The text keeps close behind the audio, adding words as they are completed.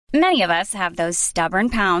Many of us have those stubborn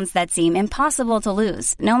pounds that seem impossible to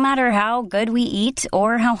lose, no matter how good we eat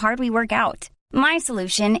or how hard we work out. My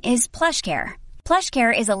solution is PlushCare.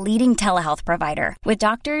 PlushCare is a leading telehealth provider with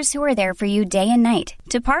doctors who are there for you day and night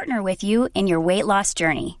to partner with you in your weight loss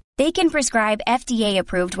journey. They can prescribe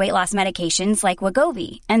FDA-approved weight loss medications like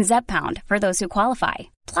Wegovy and Zepbound for those who qualify.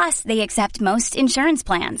 Plus, they accept most insurance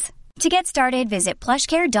plans. To get started, visit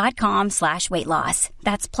plushcare.com/weightloss.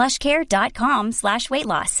 That's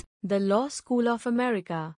plushcare.com/weightloss. The Law School of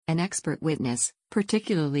America. An expert witness,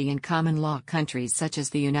 particularly in common law countries such as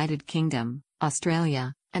the United Kingdom,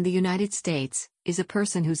 Australia, and the United States, is a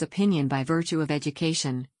person whose opinion by virtue of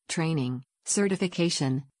education, training,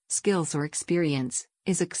 certification, skills or experience,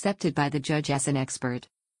 is accepted by the judge as an expert.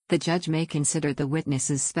 The judge may consider the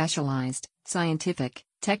witness's specialized, scientific,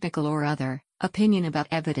 technical or other, opinion about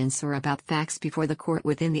evidence or about facts before the court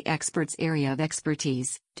within the expert's area of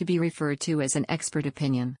expertise, to be referred to as an expert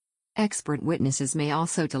opinion. Expert witnesses may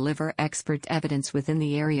also deliver expert evidence within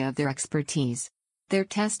the area of their expertise. Their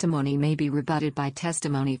testimony may be rebutted by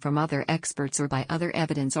testimony from other experts or by other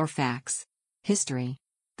evidence or facts. History.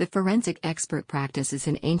 The forensic expert practice is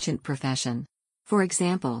an ancient profession. For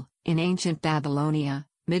example, in ancient Babylonia,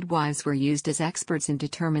 midwives were used as experts in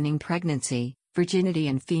determining pregnancy, virginity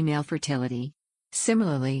and female fertility.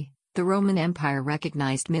 Similarly, the Roman Empire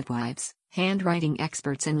recognized midwives, handwriting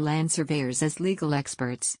experts and land surveyors as legal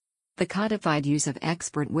experts. The codified use of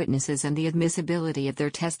expert witnesses and the admissibility of their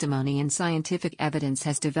testimony in scientific evidence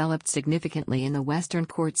has developed significantly in the Western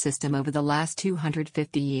court system over the last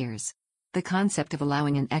 250 years. The concept of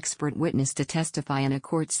allowing an expert witness to testify in a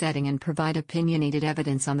court setting and provide opinionated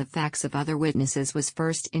evidence on the facts of other witnesses was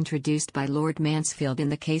first introduced by Lord Mansfield in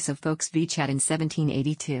the case of Folkes v. Chadd in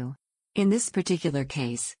 1782. In this particular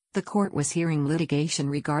case, the court was hearing litigation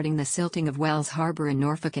regarding the silting of Wells Harbour in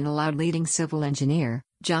Norfolk and allowed leading civil engineer,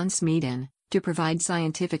 John Smeaton, to provide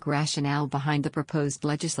scientific rationale behind the proposed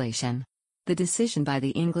legislation. The decision by the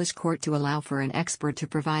English court to allow for an expert to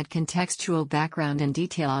provide contextual background and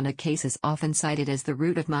detail on a case is often cited as the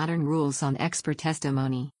root of modern rules on expert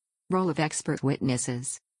testimony. Role of expert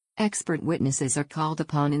witnesses. Expert witnesses are called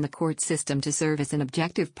upon in the court system to serve as an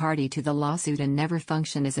objective party to the lawsuit and never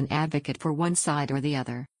function as an advocate for one side or the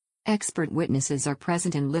other. Expert witnesses are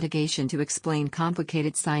present in litigation to explain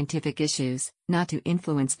complicated scientific issues, not to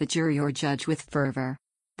influence the jury or judge with fervor.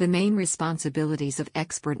 The main responsibilities of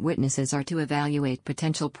expert witnesses are to evaluate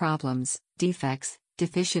potential problems, defects,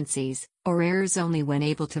 deficiencies, or errors only when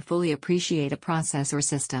able to fully appreciate a process or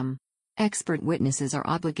system. Expert witnesses are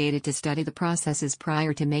obligated to study the processes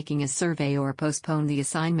prior to making a survey or postpone the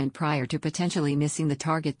assignment prior to potentially missing the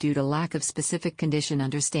target due to lack of specific condition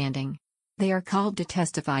understanding. They are called to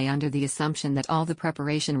testify under the assumption that all the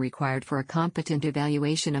preparation required for a competent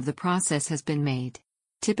evaluation of the process has been made.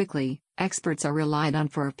 Typically, experts are relied on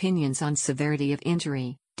for opinions on severity of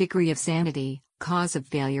injury, degree of sanity, cause of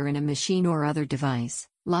failure in a machine or other device,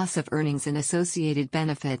 loss of earnings and associated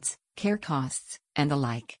benefits, care costs, and the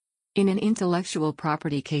like. In an intellectual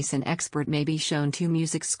property case, an expert may be shown 2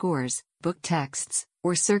 music scores, book texts,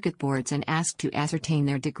 or circuit boards and asked to ascertain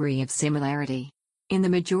their degree of similarity. In the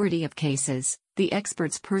majority of cases, the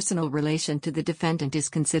expert's personal relation to the defendant is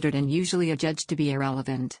considered and usually adjudged to be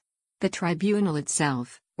irrelevant. The tribunal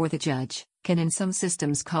itself, or the judge, can in some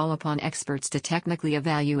systems call upon experts to technically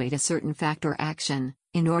evaluate a certain fact or action,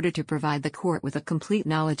 in order to provide the court with a complete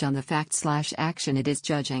knowledge on the fact/action it is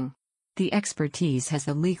judging. The expertise has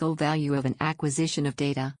the legal value of an acquisition of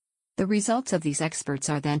data. The results of these experts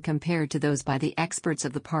are then compared to those by the experts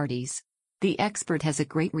of the parties. The expert has a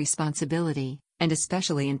great responsibility, and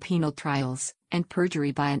especially in penal trials, and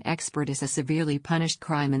perjury by an expert is a severely punished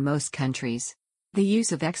crime in most countries. The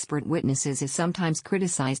use of expert witnesses is sometimes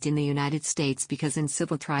criticized in the United States because in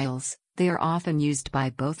civil trials, they are often used by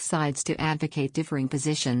both sides to advocate differing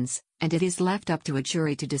positions, and it is left up to a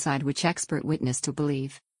jury to decide which expert witness to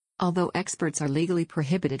believe. Although experts are legally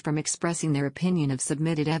prohibited from expressing their opinion of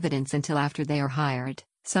submitted evidence until after they are hired,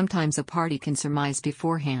 sometimes a party can surmise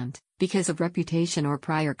beforehand, because of reputation or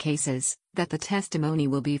prior cases, that the testimony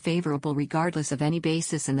will be favorable regardless of any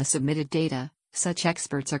basis in the submitted data. Such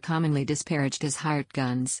experts are commonly disparaged as hired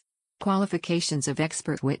guns. Qualifications of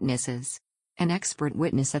expert witnesses. An expert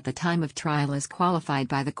witness at the time of trial is qualified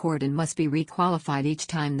by the court and must be requalified each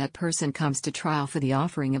time that person comes to trial for the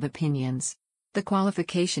offering of opinions. The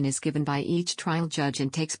qualification is given by each trial judge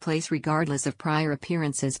and takes place regardless of prior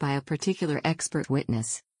appearances by a particular expert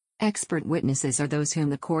witness. Expert witnesses are those whom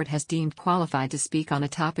the court has deemed qualified to speak on a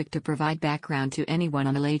topic to provide background to anyone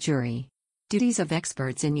on a lay jury. Duties of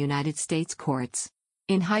experts in United States courts.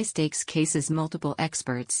 In high-stakes cases, multiple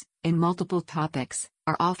experts, in multiple topics,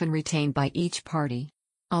 are often retained by each party.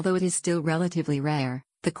 Although it is still relatively rare,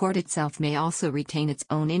 the court itself may also retain its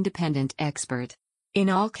own independent expert. In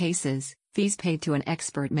all cases, fees paid to an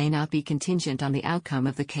expert may not be contingent on the outcome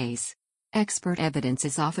of the case. Expert evidence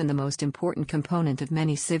is often the most important component of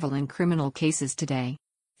many civil and criminal cases today.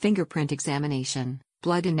 Fingerprint examination,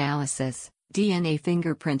 blood analysis, DNA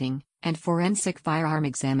fingerprinting, and forensic firearm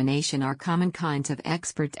examination are common kinds of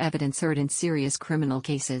expert evidence heard in serious criminal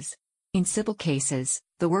cases. In civil cases,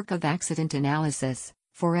 the work of accident analysis,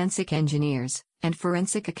 forensic engineers, and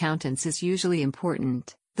forensic accountants is usually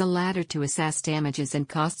important, the latter to assess damages and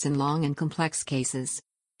costs in long and complex cases.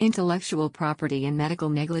 Intellectual property and medical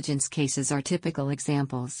negligence cases are typical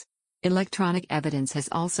examples. Electronic evidence has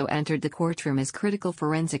also entered the courtroom as critical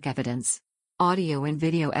forensic evidence. Audio and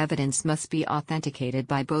video evidence must be authenticated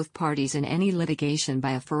by both parties in any litigation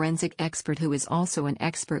by a forensic expert who is also an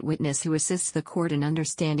expert witness who assists the court in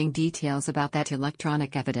understanding details about that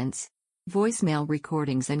electronic evidence. Voicemail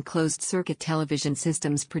recordings and closed-circuit television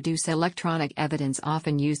systems produce electronic evidence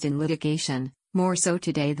often used in litigation, more so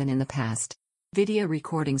today than in the past. Video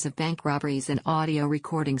recordings of bank robberies and audio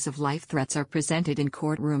recordings of life threats are presented in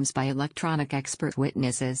courtrooms by electronic expert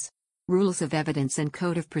witnesses. Rules of evidence and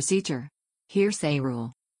code of procedure. Hearsay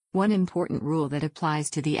rule. One important rule that applies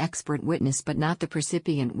to the expert witness but not the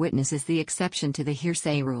percipient witness is the exception to the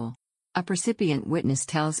hearsay rule. A percipient witness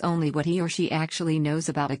tells only what he or she actually knows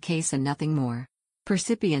about a case and nothing more.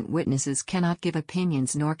 Percipient witnesses cannot give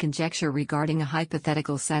opinions nor conjecture regarding a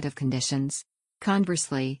hypothetical set of conditions.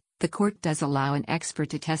 Conversely, the court does allow an expert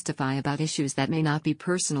to testify about issues that may not be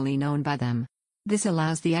personally known by them. This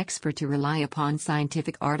allows the expert to rely upon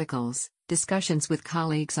scientific articles, discussions with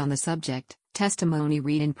colleagues on the subject, testimony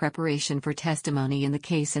read in preparation for testimony in the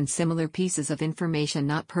case, and similar pieces of information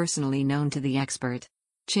not personally known to the expert.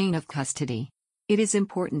 Chain of custody. It is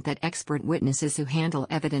important that expert witnesses who handle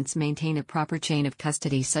evidence maintain a proper chain of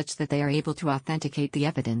custody such that they are able to authenticate the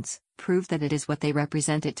evidence, prove that it is what they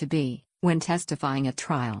represent it to be, when testifying at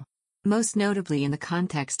trial. Most notably in the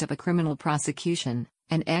context of a criminal prosecution,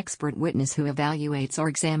 an expert witness who evaluates or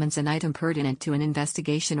examines an item pertinent to an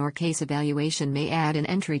investigation or case evaluation may add an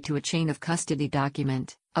entry to a chain of custody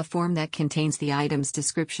document, a form that contains the item's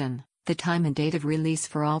description, the time and date of release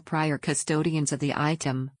for all prior custodians of the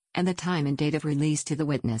item, and the time and date of release to the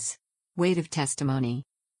witness. Weight of testimony.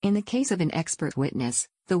 In the case of an expert witness,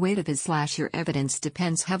 the weight of his/her evidence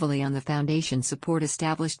depends heavily on the foundation support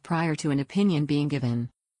established prior to an opinion being given.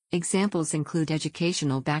 Examples include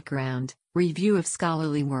educational background, review of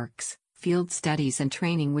scholarly works, field studies and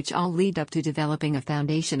training, which all lead up to developing a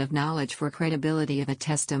foundation of knowledge for credibility of a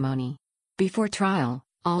testimony. Before trial,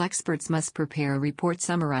 all experts must prepare a report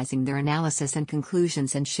summarizing their analysis and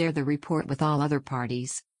conclusions and share the report with all other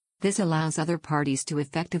parties. This allows other parties to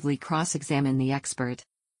effectively cross-examine the expert.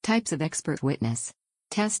 Types of expert witness.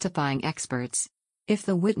 Testifying experts. If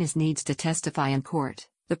the witness needs to testify in court,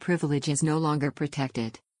 the privilege is no longer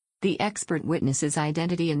protected. The expert witness's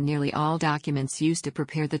identity and nearly all documents used to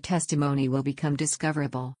prepare the testimony will become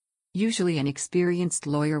discoverable. Usually an experienced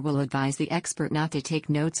lawyer will advise the expert not to take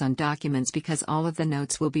notes on documents because all of the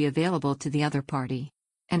notes will be available to the other party.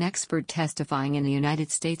 An expert testifying in the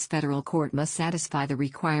United States federal court must satisfy the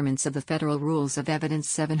requirements of the Federal Rules of Evidence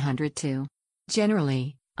 702.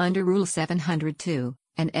 Generally, under Rule 702,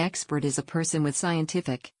 an expert is a person with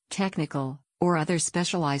scientific, technical, or other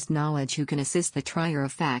specialized knowledge who can assist the trier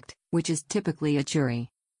of fact, which is typically a jury.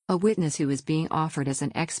 A witness who is being offered as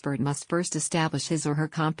an expert must first establish his or her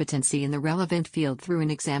competency in the relevant field through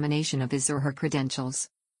an examination of his or her credentials.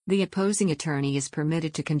 The opposing attorney is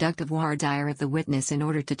permitted to conduct a voir dire of the witness in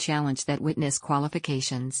order to challenge that witness'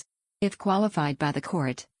 qualifications. If qualified by the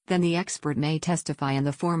court, then the expert may testify in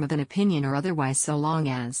the form of an opinion or otherwise, so long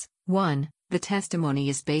as 1. The testimony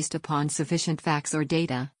is based upon sufficient facts or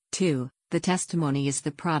data, 2. The testimony is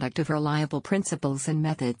the product of reliable principles and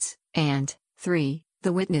methods, and 3.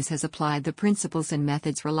 The witness has applied the principles and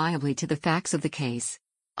methods reliably to the facts of the case.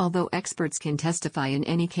 Although experts can testify in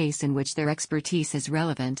any case in which their expertise is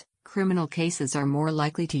relevant, criminal cases are more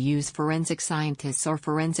likely to use forensic scientists or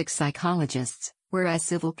forensic psychologists, whereas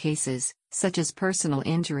civil cases, such as personal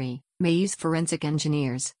injury, may use forensic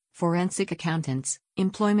engineers, forensic accountants,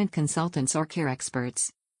 employment consultants or care experts.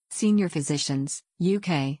 Senior physicians,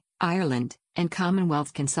 UK, Ireland, and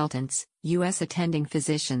Commonwealth consultants, U.S. attending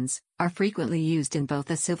physicians, are frequently used in both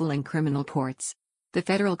the civil and criminal courts. The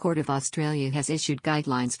Federal Court of Australia has issued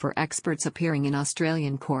guidelines for experts appearing in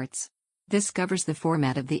Australian courts. This covers the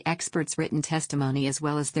format of the expert's written testimony as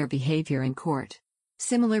well as their behaviour in court.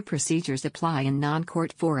 Similar procedures apply in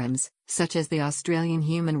non-court forums, such as the Australian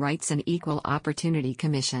Human Rights and Equal Opportunity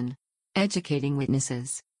Commission. Educating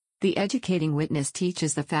witnesses. The educating witness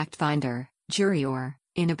teaches the fact finder, jury or,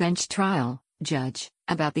 in a bench trial, judge,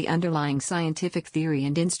 about the underlying scientific theory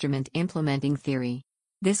and instrument implementing theory.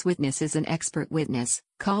 This witness is an expert witness,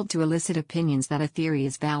 called to elicit opinions that a theory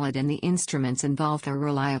is valid and the instruments involved are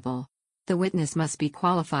reliable. The witness must be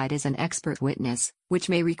qualified as an expert witness, which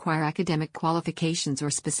may require academic qualifications or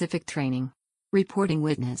specific training. Reporting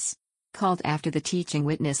witness. Called after the teaching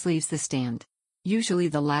witness leaves the stand. Usually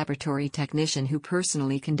the laboratory technician who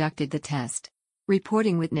personally conducted the test.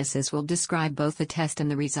 Reporting witnesses will describe both the test and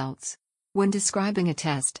the results. When describing a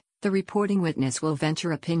test, the reporting witness will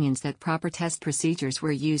venture opinions that proper test procedures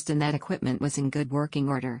were used and that equipment was in good working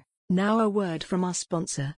order. Now a word from our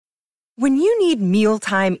sponsor. When you need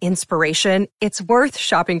mealtime inspiration, it's worth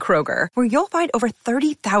shopping Kroger, where you'll find over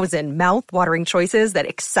 30,000 mouth-watering choices that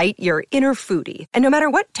excite your inner foodie. And no matter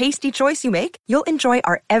what tasty choice you make, you'll enjoy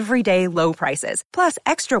our everyday low prices, plus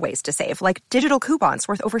extra ways to save, like digital coupons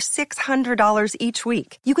worth over $600 each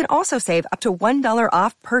week. You can also save up to $1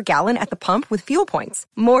 off per gallon at the pump with fuel points.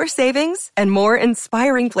 More savings and more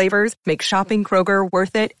inspiring flavors make shopping Kroger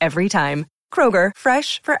worth it every time. Kroger,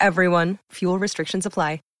 fresh for everyone. Fuel restrictions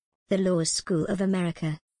apply. The Law School of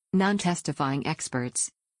America. Non-testifying experts.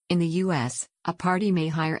 In the U.S., a party may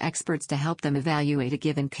hire experts to help them evaluate a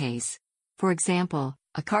given case. For example,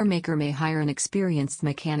 a car maker may hire an experienced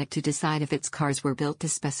mechanic to decide if its cars were built to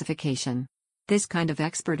specification. This kind of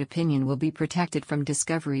expert opinion will be protected from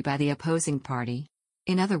discovery by the opposing party.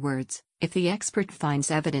 In other words, if the expert finds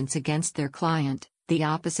evidence against their client, the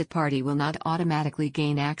opposite party will not automatically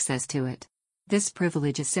gain access to it. This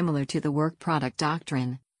privilege is similar to the work product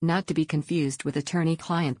doctrine, not to be confused with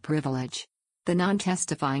attorney-client privilege. The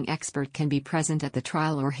non-testifying expert can be present at the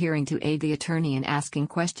trial or hearing to aid the attorney in asking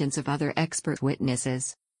questions of other expert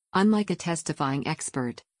witnesses. Unlike a testifying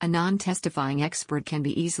expert, a non-testifying expert can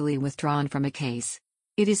be easily withdrawn from a case.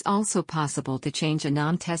 It is also possible to change a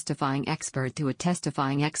non-testifying expert to a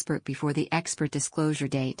testifying expert before the expert disclosure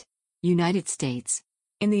date. United States.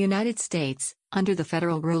 In the United States, under the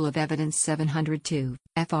Federal Rule of Evidence 702,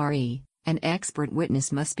 FRE, an expert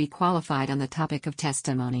witness must be qualified on the topic of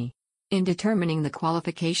testimony. In determining the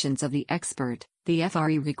qualifications of the expert, the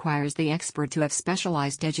FRE requires the expert to have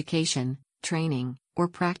specialized education, training, or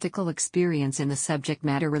practical experience in the subject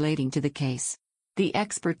matter relating to the case. The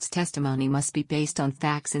expert's testimony must be based on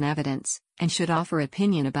facts and evidence, and should offer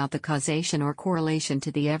opinion about the causation or correlation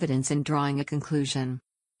to the evidence in drawing a conclusion.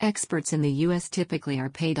 Experts in the U.S. typically are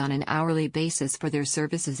paid on an hourly basis for their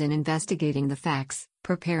services in investigating the facts,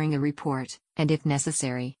 preparing a report, and if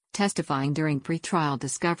necessary, testifying during pretrial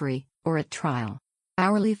discovery, or at trial.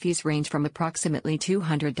 Hourly fees range from approximately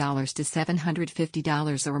 $200 to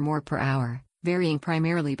 $750 or more per hour, varying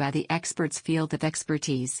primarily by the expert's field of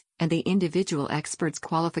expertise, and the individual expert's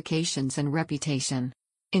qualifications and reputation.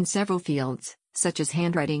 In several fields, such as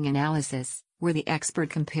handwriting analysis, where the expert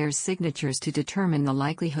compares signatures to determine the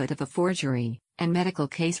likelihood of a forgery, and medical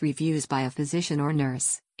case reviews by a physician or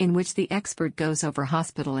nurse, in which the expert goes over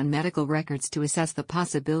hospital and medical records to assess the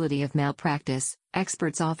possibility of malpractice,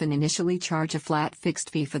 experts often initially charge a flat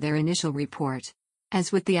fixed fee for their initial report.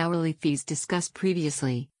 As with the hourly fees discussed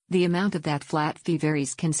previously, the amount of that flat fee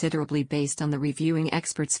varies considerably based on the reviewing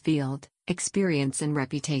expert's field, experience and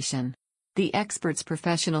reputation. The expert's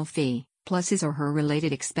professional fee, plus his or her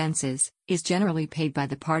related expenses, is generally paid by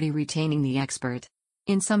the party retaining the expert.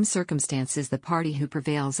 In some circumstances, the party who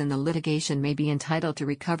prevails in the litigation may be entitled to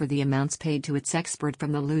recover the amounts paid to its expert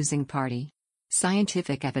from the losing party.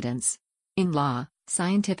 Scientific evidence. In law,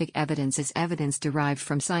 scientific evidence is evidence derived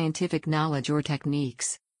from scientific knowledge or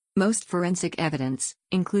techniques. Most forensic evidence,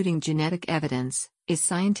 including genetic evidence, is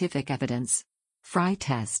scientific evidence. Frye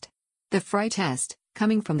test. The Frye test,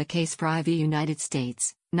 coming from the case Frye v. United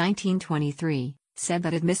States, 1923, said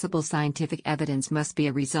that admissible scientific evidence must be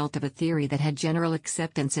a result of a theory that had general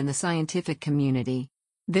acceptance in the scientific community.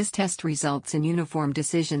 This test results in uniform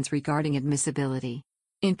decisions regarding admissibility.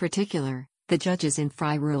 In particular, the judges in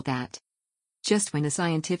Frye ruled that just when a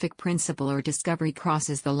scientific principle or discovery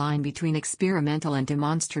crosses the line between experimental and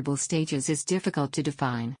demonstrable stages is difficult to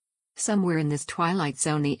define. Somewhere in this twilight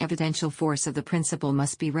zone the evidential force of the principle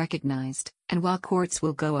must be recognized, and while courts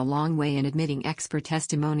will go a long way in admitting expert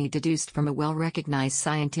testimony deduced from a well-recognized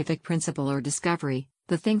scientific principle or discovery,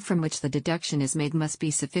 the thing from which the deduction is made must be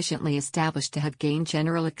sufficiently established to have gained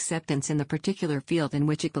general acceptance in the particular field in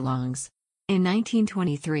which it belongs. In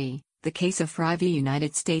 1923, the case of Frye v.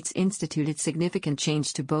 United States instituted significant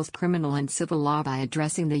change to both criminal and civil law by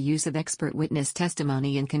addressing the use of expert witness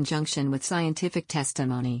testimony in conjunction with scientific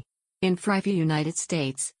testimony. In Frye v. United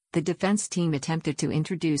States, The defense team attempted to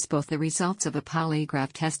introduce both the results of a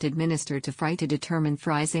polygraph test administered to Fry to determine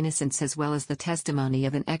Fry's innocence as well as the testimony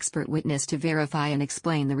of an expert witness to verify and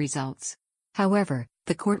explain the results. However,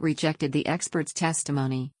 the court rejected the expert's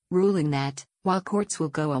testimony, ruling that, while courts will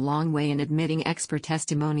go a long way in admitting expert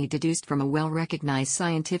testimony deduced from a well-recognized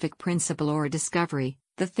scientific principle or discovery,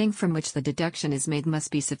 the thing from which the deduction is made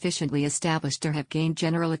must be sufficiently established or have gained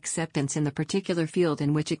general acceptance in the particular field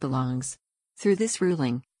in which it belongs. Through this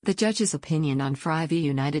ruling, the judge's opinion on Fry v.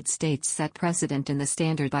 United States set precedent in the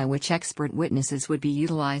standard by which expert witnesses would be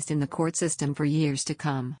utilized in the court system for years to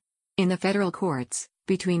come. In the federal courts,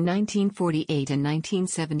 between 1948 and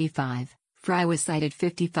 1975, Fry was cited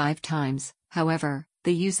 55 times, however,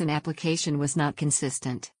 the use and application was not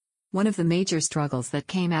consistent. One of the major struggles that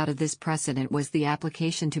came out of this precedent was the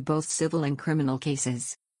application to both civil and criminal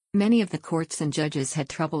cases. Many of the courts and judges had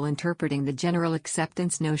trouble interpreting the general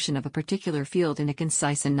acceptance notion of a particular field in a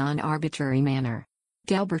concise and non-arbitrary manner.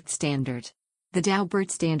 Daubert Standard. The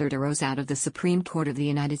Daubert Standard arose out of the Supreme Court of the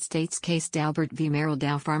United States case Daubert v. Merrill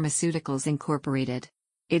Dow Pharmaceuticals Incorporated.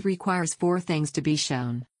 It requires 4 things to be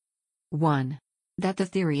shown. 1. That the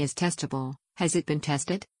theory is testable. Has it been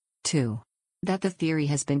tested? 2. That the theory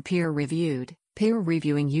has been peer-reviewed. Peer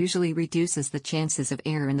reviewing usually reduces the chances of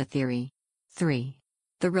error in the theory. 3.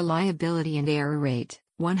 The reliability and error rate.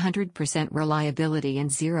 100% reliability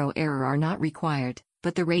and 0 error are not required,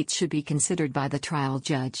 but the rates should be considered by the trial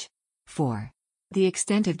judge. 4. The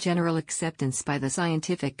extent of general acceptance by the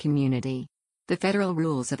scientific community. The Federal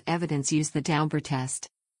Rules of Evidence use the Daubert test.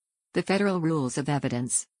 The Federal Rules of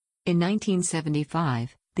Evidence. In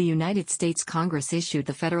 1975, the United States Congress issued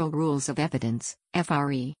the Federal Rules of Evidence,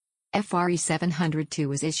 FRE. FRE 702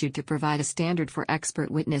 was issued to provide a standard for expert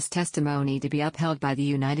witness testimony to be upheld by the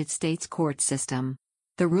United States court system.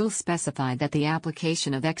 The rules specified that the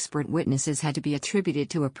application of expert witnesses had to be attributed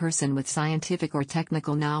to a person with scientific or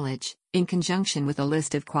technical knowledge, in conjunction with a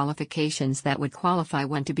list of qualifications that would qualify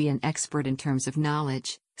one to be an expert in terms of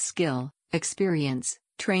knowledge, skill, experience,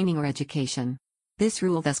 training or education. This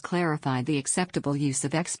rule thus clarified the acceptable use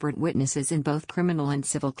of expert witnesses in both criminal and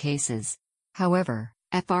civil cases. However,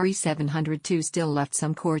 FRE 702 still left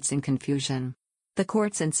some courts in confusion. The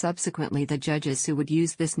courts and subsequently the judges who would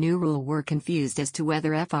use this new rule were confused as to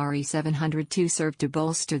whether FRE 702 served to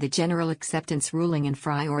bolster the general acceptance ruling in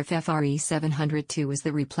Fry or if FRE 702 was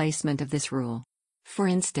the replacement of this rule. For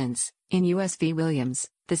instance, in U.S. v. Williams,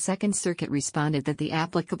 the Second Circuit responded that the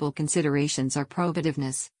applicable considerations are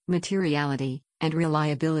probativeness, materiality, and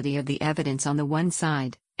reliability of the evidence on the one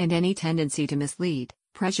side, and any tendency to mislead,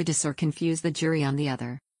 prejudice or confuse the jury on the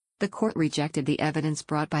other. The court rejected the evidence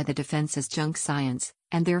brought by the defense as junk science,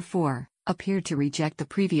 and therefore, appeared to reject the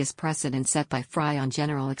previous precedent set by Fry on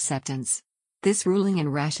general acceptance. This ruling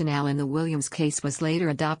and rationale in the Williams case was later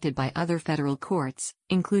adopted by other federal courts,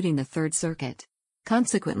 including the Third Circuit.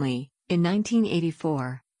 Consequently, in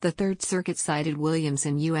 1984, the Third Circuit cited Williams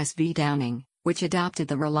in U.S. v. Downing, which adopted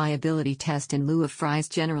the reliability test in lieu of Fry's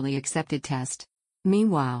generally accepted test.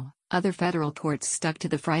 Meanwhile, other federal courts stuck to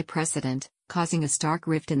the Fry precedent, causing a stark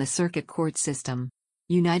rift in the circuit court system.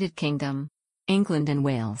 United Kingdom, England and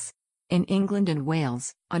Wales. In England and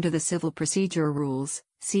Wales, under the Civil Procedure Rules,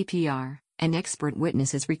 CPR, an expert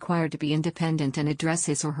witness is required to be independent and address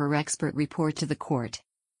his or her expert report to the court.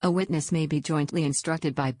 A witness may be jointly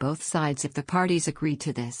instructed by both sides if the parties agree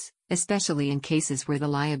to this, especially in cases where the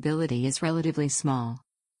liability is relatively small.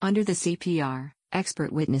 Under the CPR,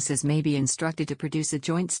 expert witnesses may be instructed to produce a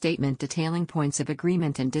joint statement detailing points of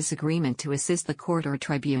agreement and disagreement to assist the court or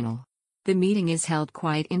tribunal. The meeting is held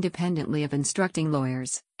quite independently of instructing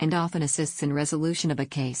lawyers, and often assists in resolution of a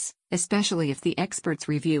case, especially if the experts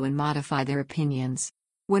review and modify their opinions.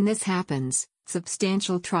 When this happens,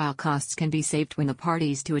 substantial trial costs can be saved when the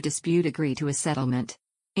parties to a dispute agree to a settlement.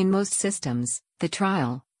 In most systems, the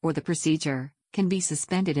trial, or the procedure, can be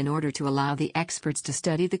suspended in order to allow the experts to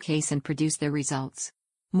study the case and produce their results.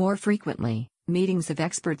 More frequently, meetings of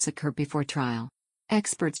experts occur before trial.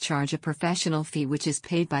 Experts charge a professional fee which is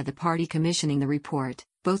paid by the party commissioning the report,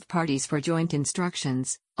 both parties for joint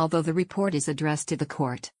instructions, although the report is addressed to the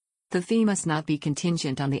court. The fee must not be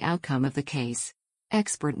contingent on the outcome of the case.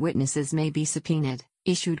 Expert witnesses may be subpoenaed,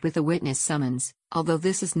 issued with a witness summons, although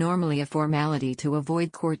this is normally a formality to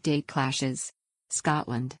avoid court date clashes.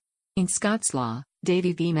 Scotland. In Scots law,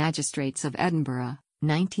 Davy v. Magistrates of Edinburgh,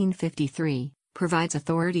 1953, provides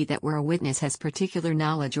authority that where a witness has particular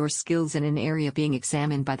knowledge or skills in an area being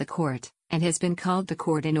examined by the court, and has been called to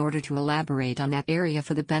court in order to elaborate on that area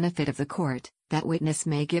for the benefit of the court, that witness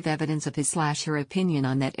may give evidence of his/her opinion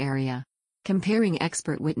on that area. Comparing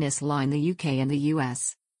expert witness law in the UK and the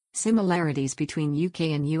US. Similarities between UK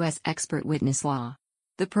and US expert witness law.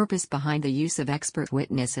 The purpose behind the use of expert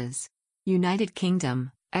witnesses. United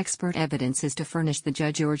Kingdom, expert evidence is to furnish the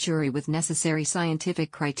judge or jury with necessary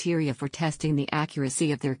scientific criteria for testing the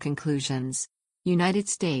accuracy of their conclusions. United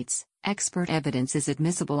States, expert evidence is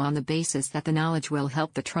admissible on the basis that the knowledge will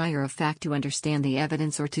help the trier of fact to understand the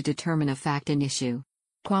evidence or to determine a fact in issue.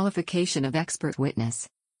 Qualification of expert witness.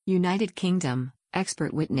 United Kingdom,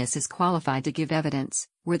 expert witness is qualified to give evidence,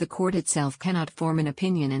 where the court itself cannot form an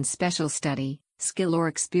opinion and special study, skill or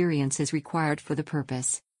experience is required for the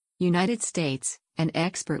purpose. United States, an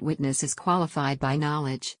expert witness is qualified by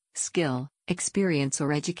knowledge, skill, experience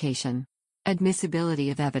or education. Admissibility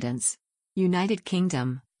of evidence. United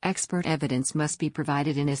Kingdom, expert evidence must be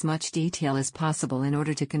provided in as much detail as possible in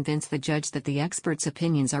order to convince the judge that the expert's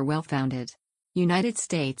opinions are well-founded. United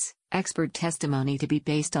States, expert testimony to be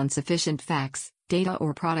based on sufficient facts, data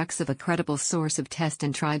or products of a credible source of test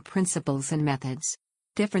and tried principles and methods.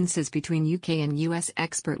 Differences between UK and US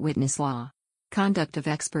expert witness law. Conduct of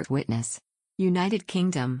expert witness. United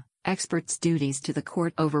Kingdom, experts' duties to the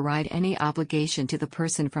court override any obligation to the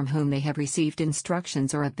person from whom they have received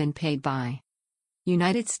instructions or have been paid by.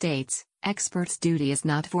 United States, experts' duty is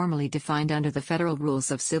not formally defined under the Federal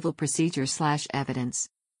Rules of Civil Procedure/Evidence.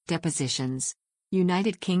 Depositions.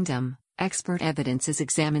 United Kingdom, expert evidence is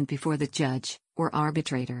examined before the judge, or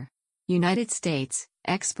arbitrator. United States,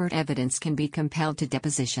 expert evidence can be compelled to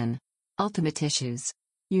deposition. Ultimate issues.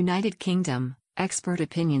 United Kingdom, expert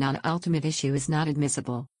opinion on ultimate issue is not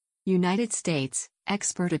admissible. United States,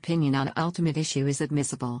 expert opinion on ultimate issue is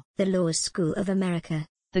admissible. The Law School of America.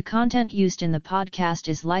 The content used in the podcast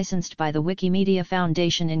is licensed by the Wikimedia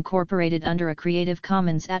Foundation Incorporated under a Creative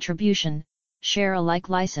Commons Attribution, Share Alike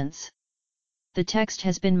license. The text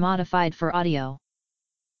has been modified for audio.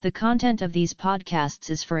 The content of these podcasts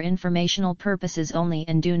is for informational purposes only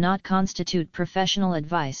and do not constitute professional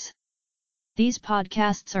advice. These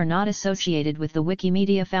podcasts are not associated with the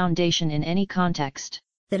Wikimedia Foundation in any context.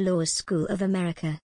 The Law School of America.